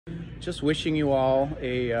just wishing you all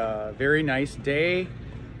a very nice day,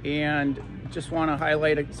 and just want to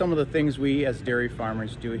highlight some of the things we as dairy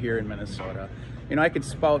farmers do here in Minnesota. You know, I could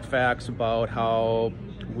spout facts about how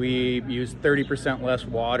we use 30% less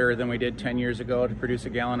water than we did 10 years ago to produce a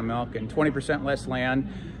gallon of milk and 20% less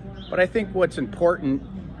land. But I think what's important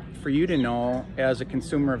for you to know as a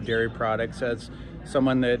consumer of dairy products, as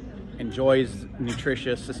someone that enjoys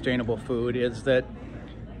nutritious, sustainable food, is that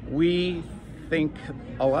we think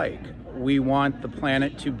alike. We want the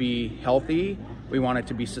planet to be healthy. We want it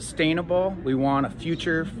to be sustainable. We want a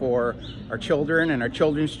future for our children and our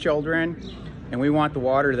children's children. And we want the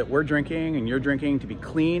water that we're drinking and you're drinking to be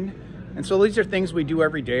clean. And so these are things we do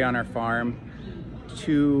every day on our farm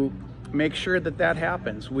to make sure that that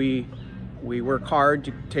happens. We work hard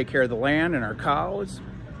to take care of the land and our cows.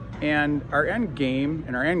 And our end game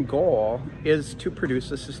and our end goal is to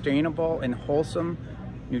produce a sustainable and wholesome,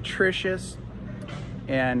 nutritious,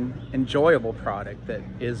 and enjoyable product that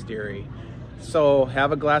is dairy. So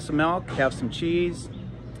have a glass of milk, have some cheese,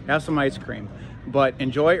 have some ice cream. But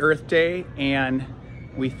enjoy Earth Day, and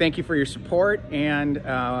we thank you for your support, and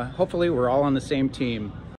hopefully we're all on the same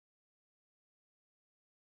team.